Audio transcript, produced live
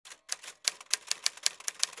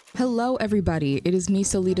Hello everybody, it is me,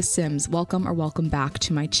 solitasims. Welcome back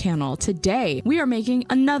to my channel. Today, we are making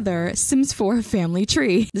another Sims 4 family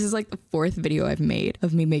tree. This is like the fourth video I've made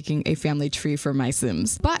of me making a family tree for my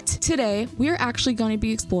Sims. But today, we are actually going to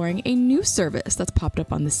be exploring a new service that's popped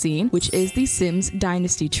up on the scene, which is the Sims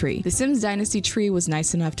Dynasty Tree. The Sims Dynasty Tree was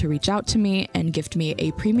nice enough to reach out to me and gift me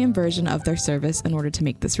a premium version of their service in order to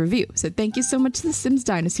make this review. So thank you so much to the Sims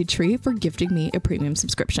Dynasty Tree for gifting me a premium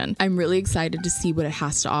subscription. I'm really excited to see what it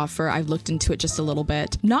has to offer. I've looked into it just a little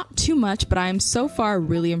bit. Not too much, but I am so far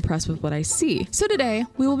really impressed with what I see. So today,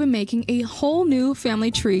 we will be making a whole new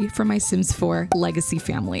family tree for my Sims 4 legacy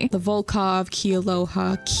family. The Volkov,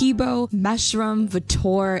 Kealoha, Kibo, Meshram,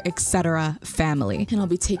 Vitor, etc. family. And I'll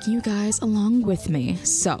be taking you guys along with me.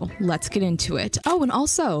 So let's get into it. Oh, and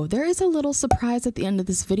also, there is a little surprise at the end of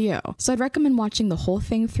this video. So I'd recommend watching the whole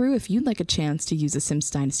thing through if you'd like a chance to use a Sims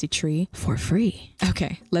Dynasty Tree for free.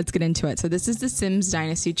 Okay, let's get into it. So this is the Sims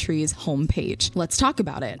Dynasty Tree's homepage. Let's talk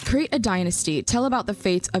about it. Create a dynasty. Tell about the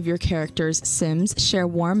fates of your characters' Sims. Share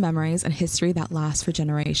warm memories and history that lasts for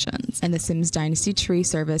generations. And the Sims Dynasty Tree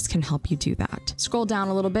service can help you do that. Scroll down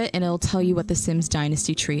a little bit and it'll tell you what the Sims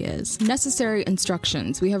Dynasty Tree is. Necessary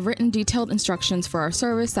instructions. We have written detailed instructions for our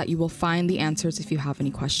service that you will find the answers if you have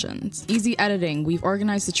any questions. Easy editing. We've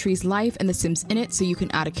organized the tree's life and the Sims in it so you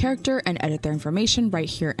can add a character and edit their information right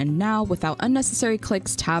here and now without unnecessary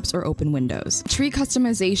clicks, tabs, or open windows. Tree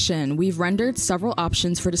customization. We've rendered several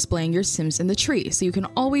options for displaying your Sims in the tree, so you can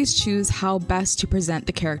always choose how best to present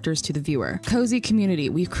the characters to the viewer. Cozy community.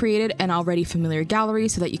 We've created an already familiar gallery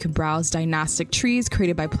so that you can browse dynastic trees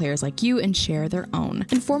created by players like you and share their own.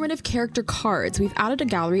 Informative character cards. We've added a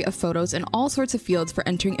gallery of photos and all sorts of fields for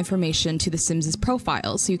entering information to the Sims'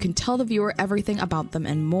 profiles, so you can tell the viewer everything about them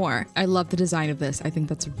and more. I love the design of this. I think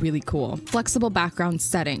that's really cool. Flexible background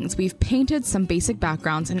settings. We've painted some basic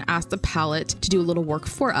backgrounds and asked the palette to do a little work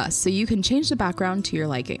for us, so you can change the background to your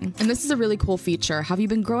liking. And this is a really cool feature. Have you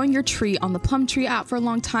been growing your tree on the Plum Tree app for a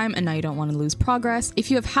long time and now you don't want to lose progress?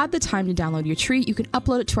 If you have had the time to download your tree, you can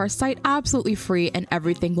upload it to our site absolutely free and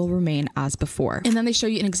everything will remain as before. And then they show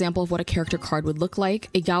you an example of what a character card would look like,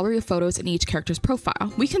 a gallery of photos in each character's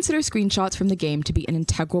profile. We consider screenshots from the game to be an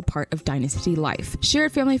integral part of Dynasty life.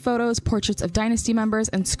 Shared family photos, portraits of Dynasty members,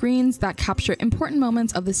 and screens that capture important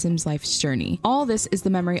moments of the Sims' life's journey. All this is the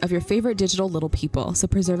memory of your favorite digital little people, so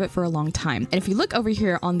preserve it for a long time. And if you look over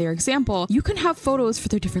here on their example, you can have photos for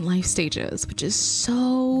their different life stages, which is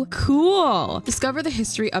so cool. Discover the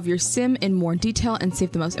history of your Sim in more detail and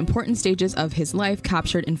save the most important stages of his life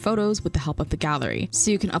captured in photos with the help of the gallery,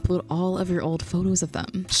 so you can upload all of your old photos of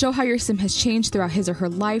them. Show how your Sim has changed throughout his or her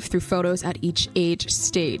life through photos at each age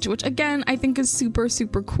stage, which again, I think is super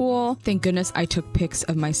cool. Thank goodness I took pics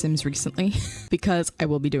of my Sims recently because I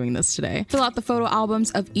will be doing this today. Fill out the photo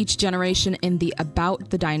albums of each generation in the About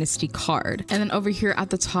the Dynasty card. And then over here at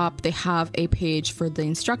the top, they have a page for the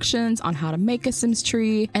instructions on how to make a Sims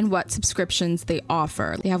tree and what subscriptions they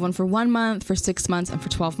offer. They have one for 1 month, for 6 months, and for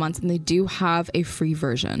 12 months, and they do have a free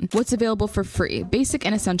version. What's available for free? Basic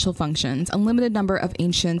and essential functions, unlimited number of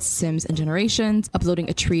ancients, Sims, and generations, uploading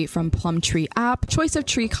a tree from Plum Tree App, choice of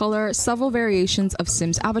tree color, several variations of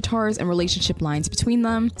Sims avatars and relationship lines between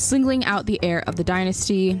them, singling out the heir of the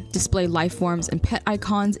dynasty, display life forms and pet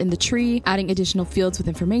icons in the tree, adding additional fields with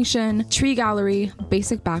information, tree gallery,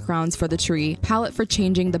 basic backgrounds for the tree, palette for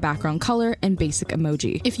changing the background color, and basic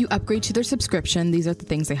emoji. If you upgrade to their subscription, these are the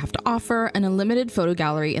things they have to offer: an unlimited photo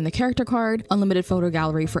gallery in the character card, unlimited photo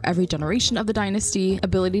gallery for every generation of the dynasty,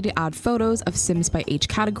 ability to add photos of Sims by age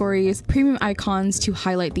categories, premium icons to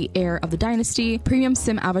highlight the heir of the dynasty, premium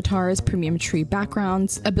Sim avatars, premium tree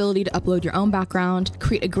backgrounds, ability to upload your own background,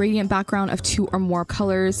 create a gradient background of 2 or more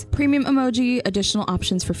colors, premium emoji, additional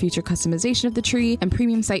options for future customization of the tree, and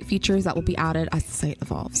premium site features that will be added as the site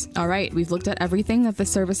evolves. All right, we've looked at everything that the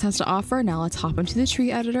service has to offer. Now let's hop into the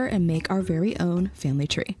tree editor and make our very own family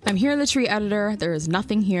tree. I'm here in the tree editor. There is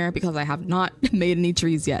nothing here because I have not made any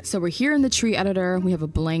trees yet. So we're here in the tree editor. We have a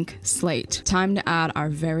blank slate. Time to add our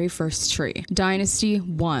very first tree. Dynasty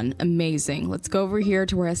 1. Amazing. Let's go over here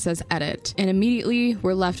to where it says edit. And immediately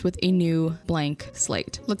we're left with a new blank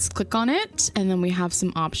slate. Let's click on it. And then we have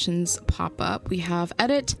some options pop up. We have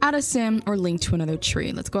edit, add a Sim, or link to another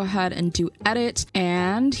tree. Let's go ahead and do edit.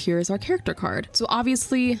 And here's our character card. So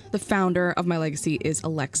obviously the founder of my legacy is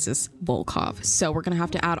Alexis Volkov. So we're going to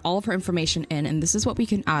have to add all of her information in. And this is what we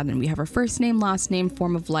can add in. We have her first name, last name,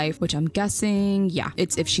 form of life, which I'm guessing, yeah,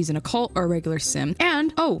 it's if she's an occult or a regular Sim.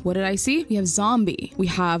 And, oh, what did I see? We have zombie. We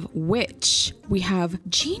have witch. We have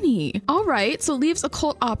genie. All right, so it leaves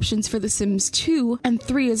occult options for the Sims 2 and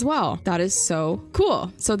 3 as well. That is so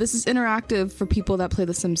cool. So this is interactive for people that play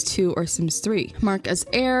The Sims 2 or Sims 3. Tree. Mark as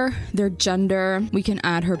heir, their gender. We can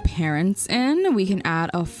add her parents in. We can add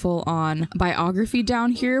a full-on biography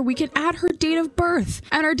down here. We can add her date of birth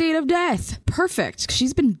and her date of death. Perfect.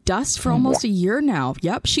 She's been dust for almost a year now.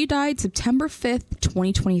 Yep, she died September 5th,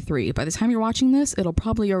 2023. By the time you're watching this, it'll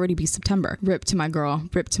probably already be September. Rip to my girl.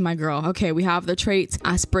 Rip to my girl. Okay, we have the traits,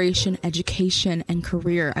 aspiration, education, and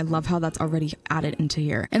career. I love how that's already added into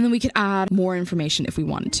here. And then we could add more information if we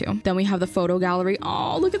wanted to. Then we have the photo gallery.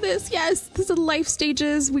 Oh, look at this. Yes, this is life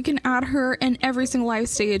stages. We can add her in every single life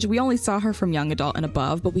stage. We only saw her from young adult and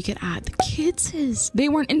above, but we could add the kids. They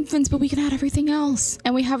weren't infants, but we could add everything else.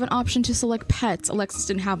 And we have an option to select pets. Alexis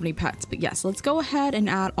didn't have any pets, but yes, let's go ahead and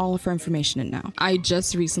add all of her information in now. I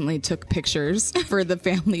just recently took pictures for the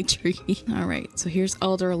family tree. All right, so here's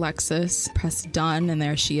elder Alexis. Press done, and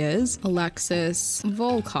there she is. Alexis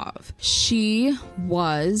Volkov. She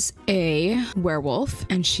was a werewolf,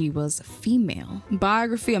 and she was female.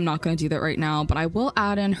 Biography, I'm not going to do that right now, but I will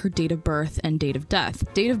add in her date of birth and date of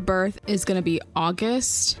death. Date of birth is going to be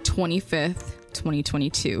August 25th,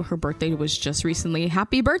 2022. Her birthday was just recently.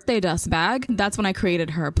 Happy birthday, Dustbag. That's when I created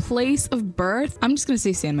her. Place of birth, I'm just gonna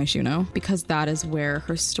say San Myshuno because that is where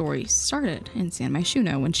her story started, in San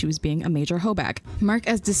Myshuno when she was being a major hoebag. Mark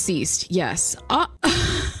as deceased. Yes.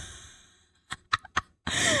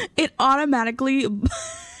 It automatically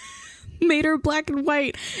made her black and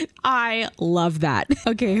white. I love that.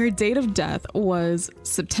 Okay, her date of death was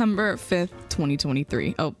September 5th,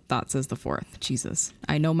 2023. Oh, that says the 4th. Jesus,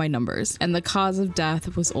 I know my numbers. And the cause of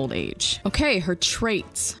death was old age. Okay, her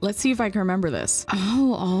traits. Let's see if I can remember this.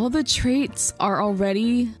 Oh, all the traits are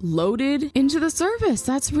already loaded into the service.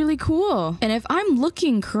 That's really cool. And if I'm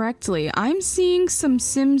looking correctly, I'm seeing some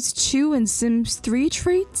Sims 2 and Sims 3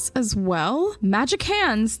 traits as well. Magic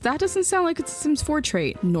hands. That doesn't sound like it's a Sims 4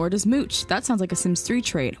 trait, nor does Mooch. That sounds like a Sims 3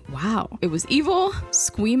 trait. Wow. It was evil,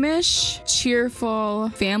 squeamish, cheerful,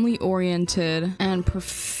 family-oriented, and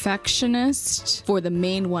perfectionist for the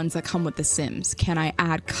main ones that come with the Sims. Can I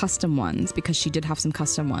add custom ones? Because she did have some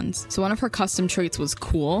custom ones. So one of her custom traits was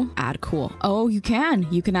cool. Add cool. Oh, you can.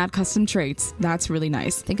 You can add custom traits. That's really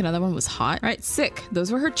nice. I think another one was hot. All right, sick.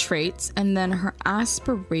 Those were her traits. And then her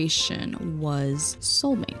aspiration was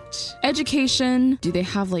soulmate. Education. Do they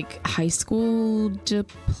have like high school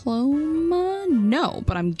diploma? No,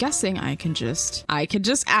 but I'm guessing I could just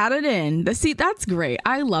add it in. See, that's great.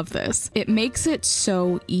 I love this. It makes it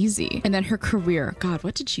so easy. And then her career. God,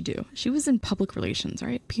 what did she do? She was in public relations,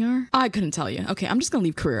 right? PR? I couldn't tell you. Okay, I'm just gonna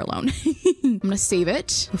leave career alone. I'm gonna save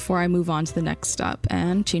it before I move on to the next step,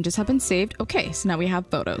 and changes have been saved. Okay, so now we have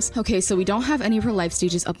photos. Okay, so we don't have any of her life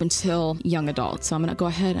stages up until young adult. So I'm gonna go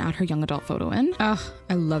ahead and add her young adult photo in. Oh,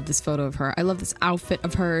 I love this photo of her. I love this outfit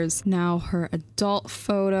of hers. Now her adult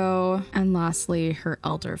photo, and lastly, her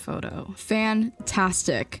elder photo.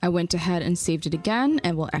 Fantastic. I went ahead and saved it again,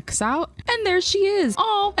 and we'll X out. And there she is.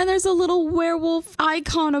 Oh, and there's a little werewolf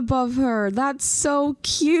icon above her. That's so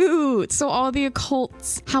cute. So all the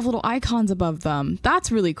occults have little icons above them.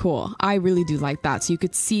 That's really cool. I really do like that. So you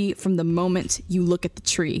could see from the moment you look at the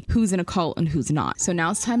tree who's an occult and who's not. So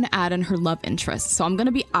now it's time to add in her love interests. So I'm going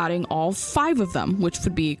to be adding all 5 of them, which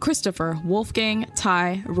would be Christopher, Wolfgang,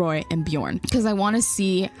 Ty, Roy, and Bjorn, because I want to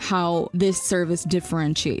see how this service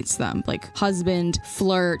differentiates them, like husband,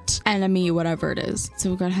 flirt, enemy, whatever it is. So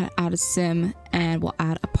we're going to add a sim, and we'll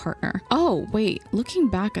add a partner. Oh, wait, looking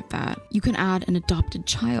back at that, you can add an adopted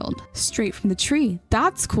child straight from the tree.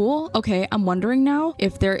 That's cool. Okay, I'm wondering now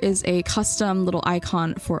if there is a custom little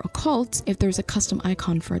icon for occult, if there's a custom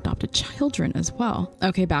icon for adopted children as well.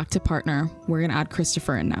 Okay, back to partner. We're gonna add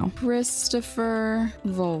Christopher in now. Christopher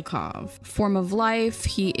Volkov. Form of life,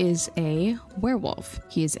 he is a werewolf.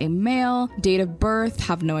 He is a male. Date of birth,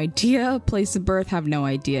 have no idea. Place of birth, have no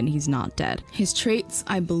idea, and he's not dead. His traits,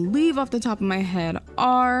 I believe off the top of my head,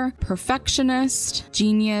 are perfectionist,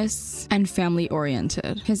 genius, and family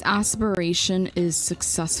oriented. His aspiration is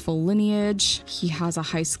successful lineage. He has a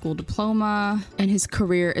high school diploma, and his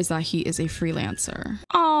career is that he is a freelancer.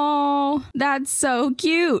 Oh, that's so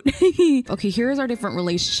cute. Okay, here's our different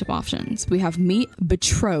relationship options. We have meet,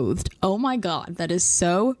 betrothed. Oh my god, that is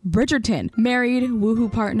so Bridgerton. Married,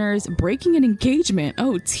 woohoo partners, breaking an engagement.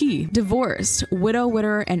 Oh, T. Divorced, widow,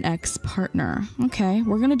 widower, and ex-partner. Okay,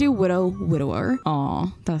 we're gonna do widow, widower.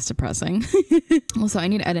 Aw, that's depressing. Also, I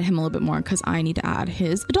need to edit him a little bit more because I need to add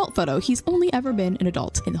his adult photo. He's only ever been an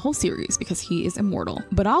adult in the whole series because he is immortal.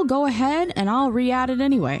 But I'll go ahead and I'll re-add it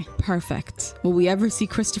anyway. Perfect. Will we ever see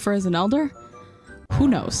Christopher as an elder? Who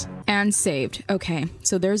knows? And saved. Okay,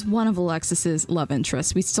 so there's one of Alexis's love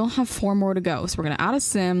interests. We still have 4 more to go. So we're gonna add a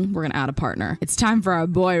sim, we're gonna add a partner. It's time for our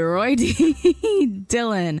boy Roy D.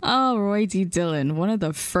 Dillon. Oh, Roy D. Dillon, one of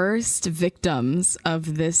the first victims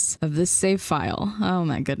of this save file. Oh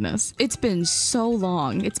my goodness. It's been so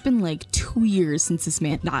long. It's been like 2 years since this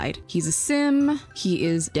man died. He's a sim. He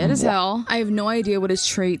is dead as hell. I have no idea what his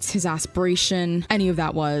traits, his aspiration, any of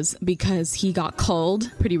that was, because he got culled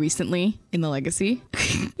pretty recently in the legacy.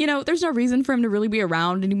 You know, there's no reason for him to really be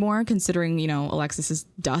around anymore, considering, you know, Alexis is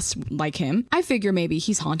dust like him. I figure maybe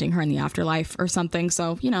he's haunting her in the afterlife or something.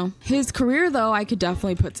 So, you know, his career, though, I could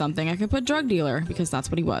definitely put something. I could put drug dealer, because that's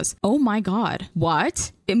what he was. Oh my God.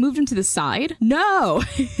 What? It moved him to the side? No.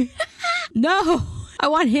 No. I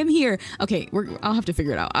want him here. Okay, I'll have to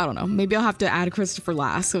figure it out. I don't know. Maybe I'll have to add Christopher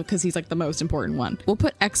last because he's like the most important one. We'll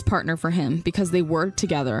put ex-partner for him because they were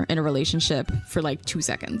together in a relationship for like 2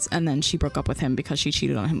 seconds. And then she broke up with him because she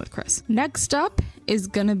cheated on him with Chris. Next up is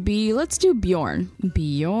gonna be, let's do Bjorn.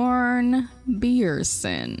 Bjorn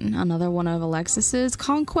Bjersen. Another one of Alexis's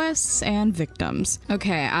conquests and victims.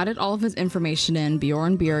 Okay, I added all of his information in.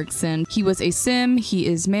 Bjorn Bjersen. He was a sim. He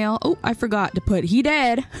is male. Oh, I forgot to put he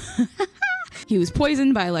dead. He was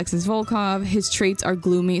poisoned by Alexis Volkov. His traits are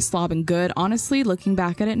gloomy, slob, and good. Honestly, looking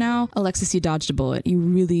back at it now, Alexis, you dodged a bullet. You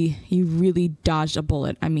really dodged a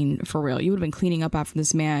bullet. I mean, for real. You would have been cleaning up after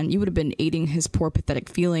this man. You would have been aiding his poor, pathetic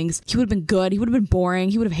feelings. He would have been good. He would have been boring.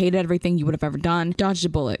 He would have hated everything you would have ever done. Dodged a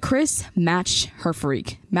bullet. Chris matched her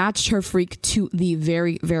freak. Matched her freak to the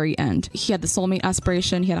very, very end. He had the soulmate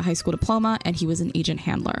aspiration. He had a high school diploma, and he was an agent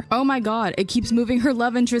handler. Oh my God, it keeps moving her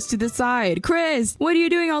love interest to the side. Chris, what are you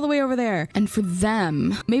doing all the way over there? And for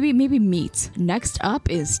them, maybe meet. Next up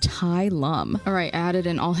is Tai Lum. All right, added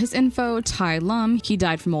in all his info. Tai Lum, he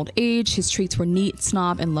died from old age. His traits were neat,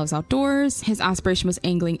 snob, and loves outdoors. His aspiration was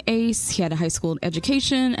angling ace. He had a high school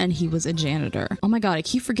education, and he was a janitor. Oh my God, I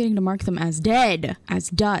keep forgetting to mark them as dead, as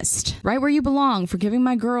dust. Right where you belong, for giving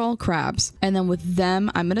my girl crabs. And then with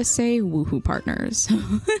them, I'm gonna say woohoo partners.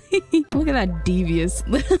 Look at that devious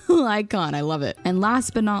little icon. I love it. And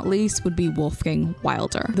last but not least would be Wolfgang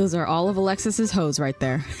Wilder. Those are all of Alexis's hoes right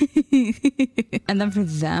there. And then for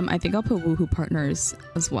them, I think I'll put woohoo partners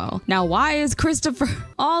as well. Now, why is Christopher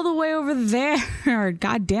all the way over there?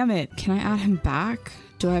 God damn it. Can I add him back?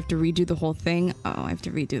 Do I have to redo the whole thing? Oh, I have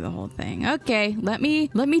to redo the whole thing. Okay, let me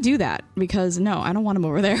do that, because no, I don't want him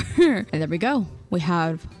over there. And there we go. We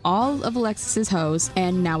have all of Alexis's hoes,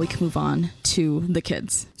 and now we can move on to the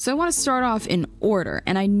kids. So I want to start off in order,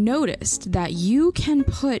 and I noticed that you can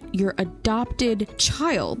put your adopted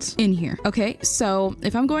child in here. Okay, so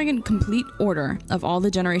if I'm going in complete order of all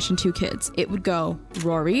the Generation 2 kids, it would go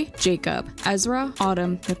Rory, Jacob, Ezra,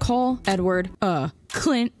 Autumn, Nicole, Edward,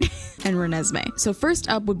 Clint, and Renesmee. So first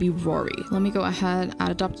up would be Rory. Let me go ahead,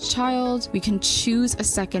 add adopted child. We can choose a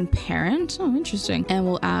second parent. Oh, interesting. And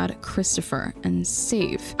we'll add Christopher and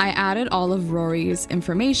save. I added all of Rory's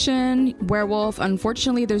information. Werewolf,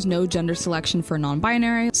 unfortunately, there's no gender selection for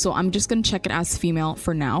non-binary, so I'm just gonna check it as female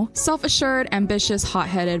for now. Self-assured, ambitious,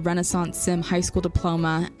 hot-headed, Renaissance sim, high school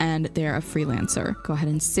diploma, and they're a freelancer. Go ahead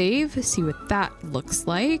and save, see what that looks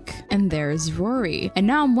like. And there's Rory. And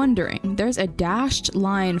now I'm wondering, there's a dashed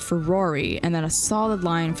line for Rory and then a solid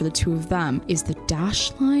line for the two of them. Is the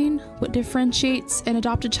dashed line what differentiates an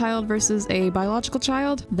adopted child versus a biological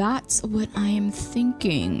child? That's what I am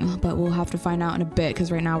thinking, but we'll have to find out in a bit,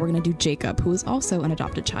 because right now we're gonna do Jacob, who is also an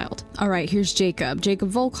adopted child. All right, here's Jacob.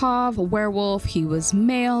 Jacob Volkov, a werewolf. He was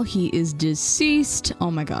male. He is deceased.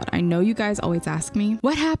 Oh my God, I know you guys always ask me,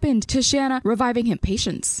 what happened to Shanna reviving him?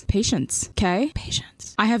 Patience, okay?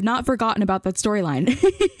 Patience. I have not forgotten about that storyline.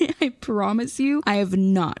 I promise you, I have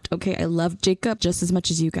not. Okay, I love Jacob just as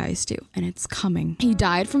much as you guys do, and it's coming. He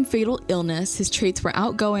died from fatal illness. His traits were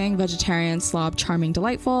outgoing, vegetarian, slob, charming,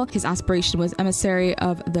 delightful. His aspiration was emissary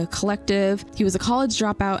of the collective. He was a college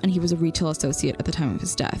dropout, and he was a retail associate at the time of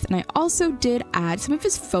his death. And I also did add some of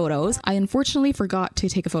his photos. I unfortunately forgot to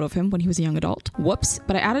take a photo of him when he was a young adult. Whoops.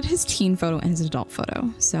 But I added his teen photo and his adult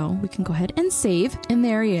photo. So we can go ahead and save. And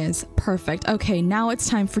there he is. Perfect. Okay, now it's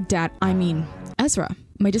time for Ezra.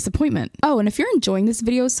 My disappointment. Oh, and if you're enjoying this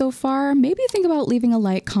video so far, maybe think about leaving a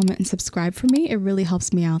like, comment, and subscribe for me. It really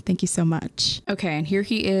helps me out. Thank you so much. Okay, and here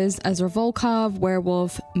he is, Ezra Volkov,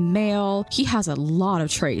 werewolf, male. He has a lot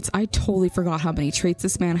of traits. I totally forgot how many traits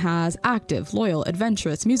this man has. Active, loyal,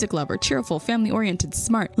 adventurous, music lover, cheerful, family-oriented,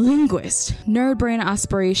 smart, linguist, nerd brain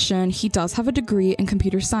aspiration. He does have a degree in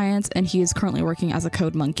computer science, and he is currently working as a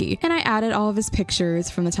code monkey. And I added all of his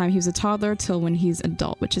pictures from the time he was a toddler till when he's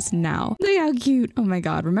adult, which is now. Look how cute. Oh my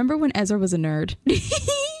God. Remember when Ezra was a nerd?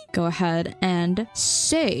 Go ahead and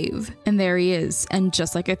save. And there he is. And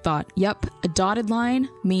just like I thought, yep, a dotted line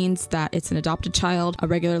means that it's an adopted child. A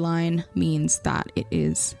regular line means that it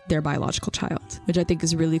is their biological child, which I think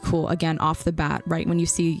is really cool. Again, off the bat, right? When you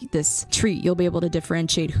see this tree, you'll be able to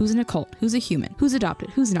differentiate who's an adult, who's a human, who's adopted,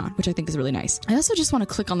 who's not, which I think is really nice. I also just want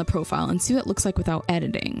to click on the profile and see what it looks like without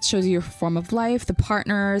editing. It shows you your form of life, the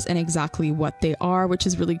partners, and exactly what they are, which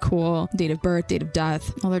is really cool. Date of birth, date of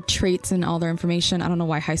death, all their traits and all their information. I don't know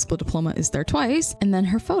why high school diploma is there twice. And then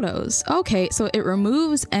her photos. Okay, so it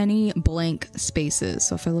removes any blank spaces.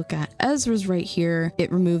 So if I look at Ezra's right here,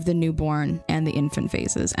 it removed the newborn and the infant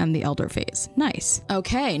phases and the elder phase. Nice.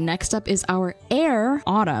 Okay, next up is our heir,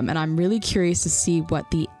 Autumn, and I'm really curious to see what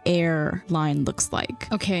the heir line looks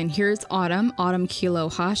like. Okay, and here's Autumn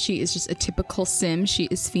Kiloha. She is just a typical sim. She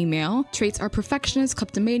is female. Traits are perfectionist,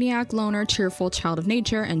 kleptomaniac, loner, cheerful, child of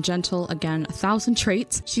nature, and gentle. Again, 1,000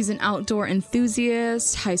 traits. She's an outdoor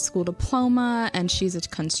enthusiast, high school diploma, and she's a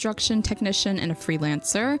construction technician and a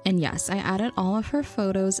freelancer. And yes, I added all of her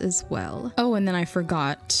photos as well. Oh, and then I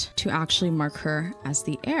forgot to actually mark her as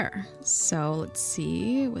the heir. So let's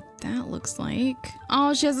see what that looks like.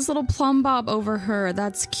 Oh, she has this little plum bob over her.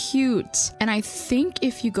 That's cute. And I think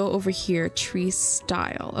if you go over here, tree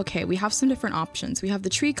style. Okay, we have some different options. We have the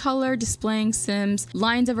tree color, displaying Sims,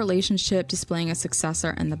 lines of relationship, displaying a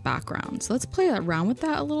successor, and the background. So let's play around with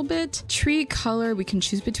that a little bit. Tree color, we can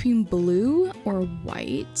choose between blue or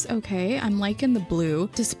white. Okay, I'm liking the blue.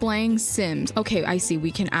 Displaying Sims. Okay, I see.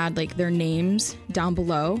 We can add like their names down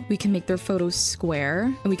below. We can make their photos square,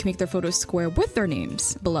 and we can make their photos square with their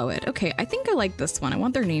names below it. Okay, I think I like this one. I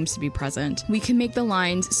want their names to be present. We can make the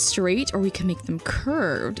lines straight or we can make them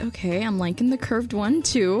curved. Okay, I'm liking the curved one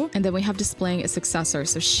too. And then we have displaying a successor.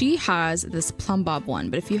 So she has this plum bob one,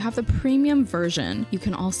 but if you have the premium version, you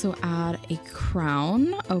can also add a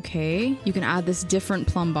crown. Okay, you can add this different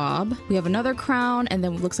plum bob. We have another crown, and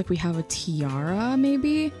then it looks like we have a tiara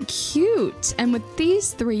maybe. Cute. And with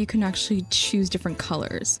these three, you can actually choose different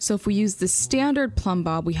colors. So if we use the standard plum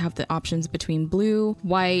bob, we have the options between blue,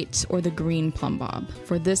 white, or the green plum bob.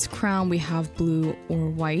 For this crown, we have blue or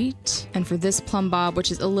white. And for this plum bob,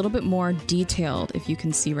 which is a little bit more detailed, if you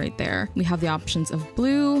can see right there, we have the options of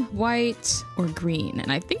blue, white, or green.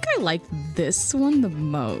 And I think I like this one the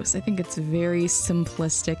most. I think it's very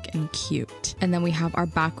simplistic and cute. And then we have our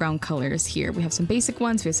background colors here. We have some basic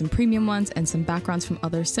ones, we have some premium ones, and some backgrounds from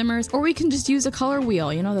other simmers. Or we can just use a color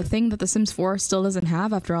wheel, you know, the thing that The Sims 4 still doesn't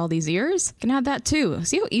have after all these years. You can add that too.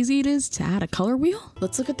 See how easy it is to add a color wheel?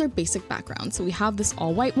 Let's look at their basic background. So we have this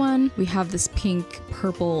all white one. We have this pink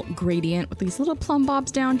purple gradient with these little plum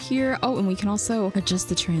bobs down here. Oh, and we can also adjust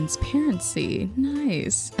the transparency.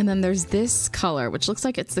 Nice. And then there's this color, which looks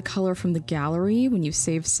like it's the color from the gallery when you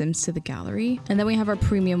save Sims to the gallery. And then we have our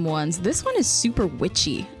premium ones. This one is super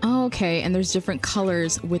witchy. Oh, okay. And there's different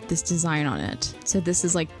colors with this design on it. So this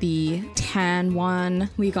is like the tan one.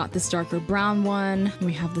 We got this darker brown one.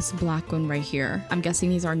 We have this black one right here. I'm guessing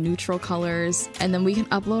these are neutral colors. And then we can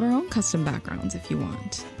upload our own custom backgrounds if you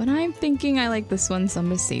want. But I'm thinking I like this one, so I'm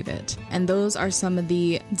gonna save it. And those are some of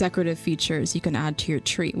the decorative features you can add to your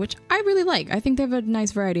tree, which I really like. I think they have a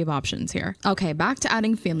nice variety of options here. Okay, back to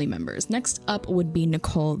adding family members. Next up would be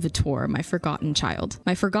Nicole Vittor, my forgotten child.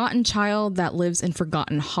 My forgotten child that lives in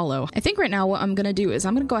Forgotten Hollow. I think right now what I'm gonna do is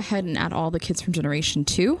I'm gonna go ahead and add all the kids from Generation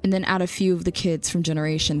 2 and then add a few of the kids from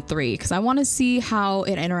Generation 3 because I want to see how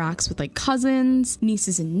it interacts with like cousins,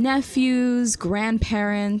 nieces and nephews,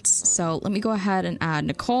 grandparents. So let me go ahead and add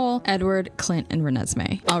Nicole, Edward, Clint, and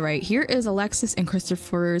Renesmee. All right, here is Alexis and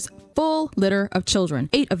Christopher's full litter of children,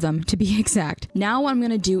 8 of them to be exact. Now what I'm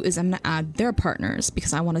gonna do is I'm gonna add their partners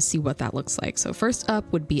because I want to see what that looks like. So first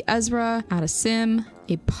up would be Ezra, add a sim,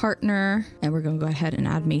 a partner, and we're gonna go ahead and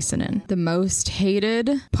add Mason in. The most hated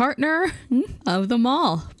partner of them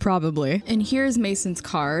all, probably. And here's Mason's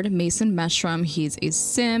card. Mason Meshram, he's a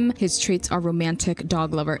sim. His traits are romantic,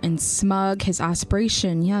 dog lover, and smug. His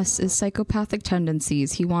aspiration, yes, is psychopathic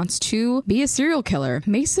tendencies. He wants to be a serial killer.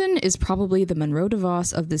 Mason is probably the Monroe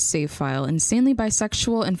DeVos of this save file, insanely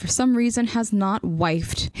bisexual, and for some reason has not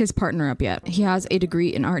wifed his partner up yet. He has a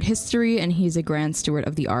degree in art history, and he's a grand steward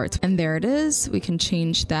of the arts. And there it is. We can change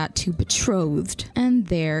that to betrothed, and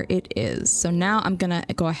there it is. So now I'm gonna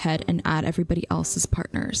go ahead and add everybody else's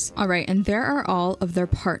partners. All right, and there are all of their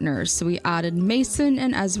partners. So we added Mason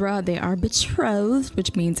and Ezra. They are betrothed,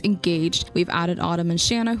 which means engaged. We've added Autumn and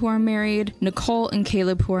Shanna, who are married, Nicole and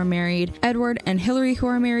Caleb, who are married, Edward and Hillary, who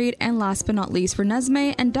are married, and last but not least,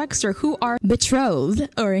 Renesmee and Dexter, who are betrothed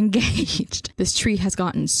or engaged. This tree has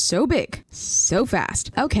gotten so big so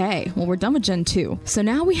fast. Okay, well, we're done with Gen 2. So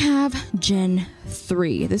now we have Gen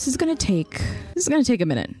 3. This is gonna take a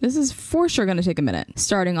minute. This is for sure gonna take a minute.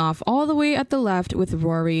 Starting off all the way at the left with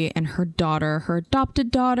Rory and her daughter, her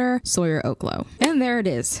adopted daughter, Sawyer Oaklow. And there it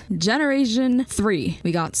is. Generation 3.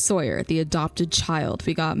 We got Sawyer, the adopted child.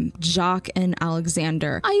 We got Jock and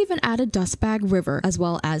Alexander. I even added Dustbag River, as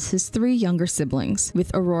well as his 3 younger siblings,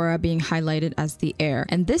 with Aurora being highlighted as the heir.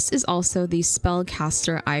 And this is also the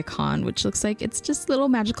spellcaster icon, which looks like it's just little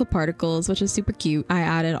magical particles, which is super cute. I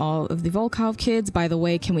added all of the Volkov kids. By the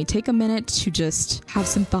way, can we take a minute to just have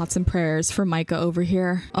some thoughts and prayers for Micah over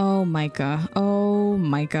here? Oh, Micah. Oh,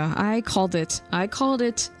 Micah. I called it. I called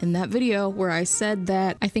it in that video where I said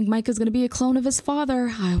that I think Micah's going to be a clone of his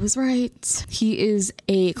father. I was right. He is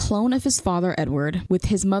a clone of his father, Edward, with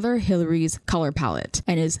his mother, Hillary's color palette,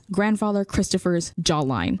 and his grandfather, Christopher's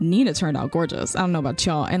jawline. Nina turned out gorgeous. I don't know about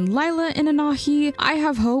y'all. And Lila and Anahi, I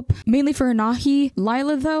have hope, mainly for Anahi.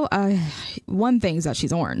 Lila, though, one thing is that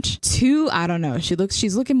she's orange. 2, I don't know.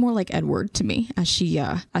 She's looking more like Edward to me as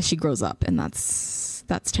she grows up, and that's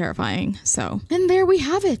terrifying. So, and there we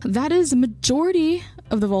have it. That is majority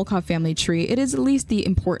of the Volkov family tree. It is at least the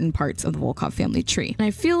important parts of the Volkov family tree. And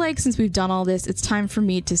I feel like since we've done all this, it's time for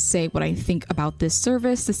me to say what I think about this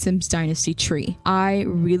service, the Sims Dynasty Tree. I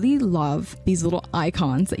really love these little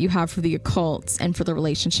icons that you have for the occults and for the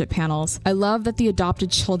relationship panels. I love that the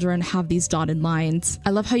adopted children have these dotted lines. I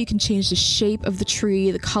love how you can change the shape of the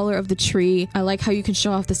tree, the color of the tree. I like how you can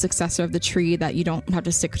show off the successor of the tree, that you don't have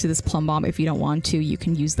to stick to this plumb bob if you don't want to. You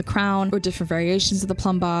can use the crown or different variations of the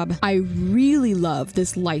plumb bob. I really love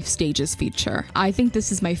this life stages feature. I think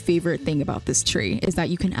this is my favorite thing about this tree, is that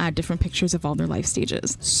you can add different pictures of all their life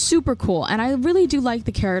stages. Super cool. And I really do like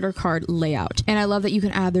the character card layout. And I love that you can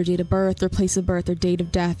add their date of birth, their place of birth, their date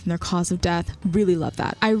of death, and their cause of death. Really love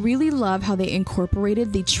that. I really love how they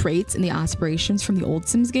incorporated the traits and the aspirations from the old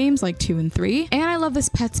Sims games like 2 and 3. And I love this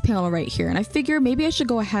pets panel right here. And I figure maybe I should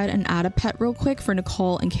go ahead and add a pet real quick for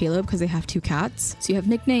Nicole and Caleb because they have 2 cats. So you have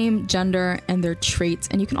nickname, gender, and their traits.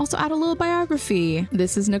 And you can also add a little biography.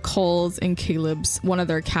 This is Nicole's and Caleb's, one of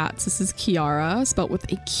their cats. This is Kiara, spelled with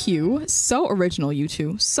a Q. So original, you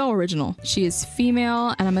two. So original. She is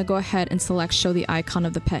female, and I'm gonna go ahead and select show the icon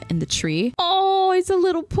of the pet in the tree. Oh, it's a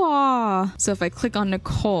little paw. So if I click on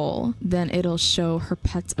Nicole, then it'll show her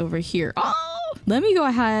pets over here. Oh! Let me go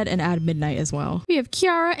ahead and add Midnight as well. We have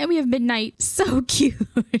Kiara and we have Midnight. So cute.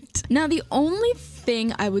 Now, the only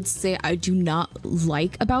thing I would say I do not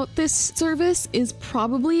like about this service is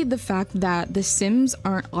probably the fact that the Sims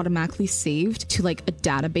aren't automatically saved to like a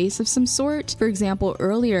database of some sort. For example,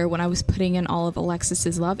 earlier when I was putting in all of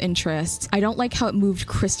Alexis's love interests, I don't like how it moved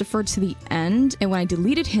Christopher to the end, and when I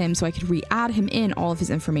deleted him so I could re-add him in, all of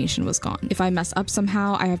his information was gone. If I mess up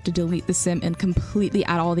somehow, I have to delete the Sim and completely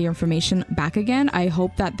add all the information back again. I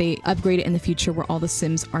hope that they upgrade it in the future where all the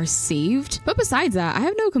Sims are saved. But besides that, I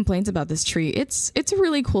have no complaints about this tree. It's a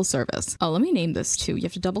really cool service. Oh, let me name this too. You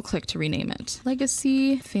have to double click to rename it.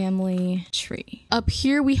 Legacy Family Tree. Up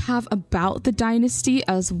here we have about the dynasty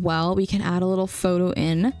as well. We can add a little photo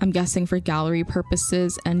in, I'm guessing for gallery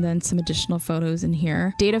purposes, and then some additional photos in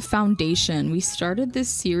here. Data Foundation. We started this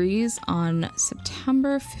series on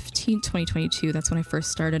September 15, 2022. That's when I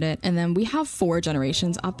first started it. And then we have 4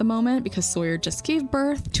 generations at the moment because Sawyer just gave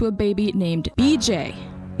birth to a baby named BJ.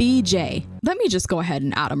 BJ. Let me just go ahead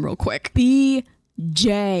and add him real quick.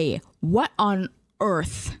 BJ. What on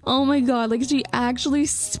earth? Oh my god, like she actually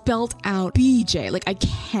spelled out BJ. Like I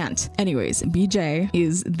can't. Anyways, BJ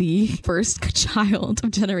is the first child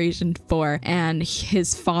of Generation 4, and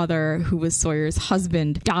his father, who was Sawyer's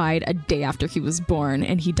husband, died a day after he was born,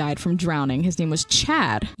 and he died from drowning. His name was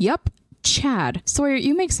Chad. Yep. Chad. Sawyer,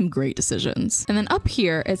 you make some great decisions. And then up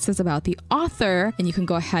here, it says about the author, and you can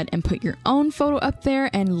go ahead and put your own photo up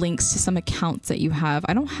there and links to some accounts that you have.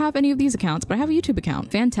 I don't have any of these accounts, but I have a YouTube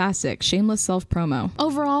account. Fantastic. Shameless self-promo.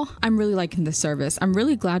 Overall, I'm really liking this service. I'm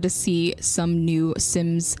really glad to see some new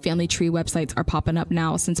Sims Family Tree websites are popping up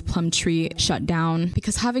now since Plum Tree shut down,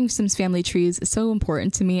 because having Sims Family Trees is so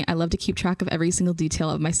important to me. I love to keep track of every single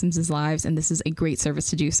detail of my Sims' lives, and this is a great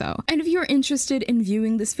service to do so. And if you're interested in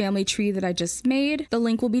viewing this family tree that I just made, the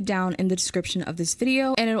link will be down in the description of this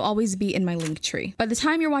video, and it'll always be in my link tree. By the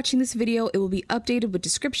time you're watching this video, it will be updated with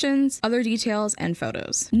descriptions, other details, and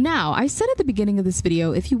photos. Now, I said at the beginning of this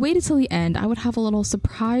video, if you waited till the end, I would have a little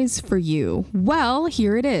surprise for you. Well,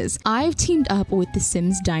 here it is. I've teamed up with the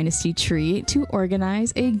Sims Dynasty Tree to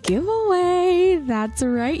organize a giveaway. giveaway. That's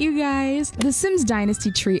right, you guys. The Sims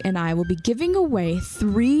Dynasty Tree and I will be giving away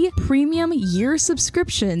 3 premium year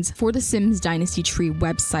subscriptions for the Sims Dynasty Tree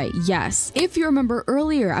website. Yes, if you remember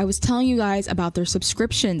earlier, I was telling you guys about their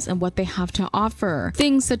subscriptions and what they have to offer.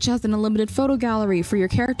 Things such as an unlimited photo gallery for your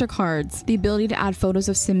character cards, the ability to add photos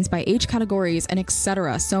of Sims by age categories, and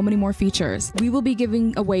etc. So many more features. We will be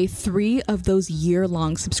giving away 3 of those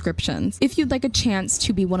year-long subscriptions. If you'd like a chance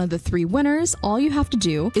to be one of the 3 winners, all you have to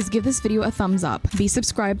do is give this video a thumbs up, be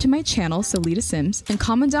subscribed to my channel, solitasims, and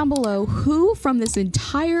comment down below who from this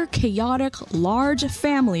entire chaotic, large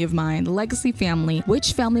family of mine, the legacy family,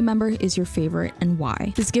 which family member is your favorite and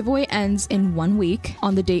why. This giveaway ends in 1 week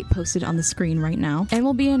on the date posted on the screen right now and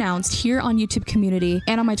will be announced here on YouTube community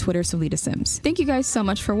and on my Twitter, solitasims. Thank you guys so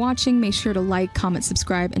much for watching. Make sure to like, comment,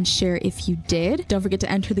 subscribe, and share if you did. Don't forget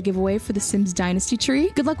to enter the giveaway for the Sims Dynasty Tree.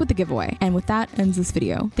 Good luck with the giveaway. And with that ends this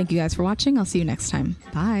video. Thank you guys for watching. I'll see you next time.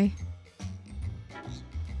 Bye.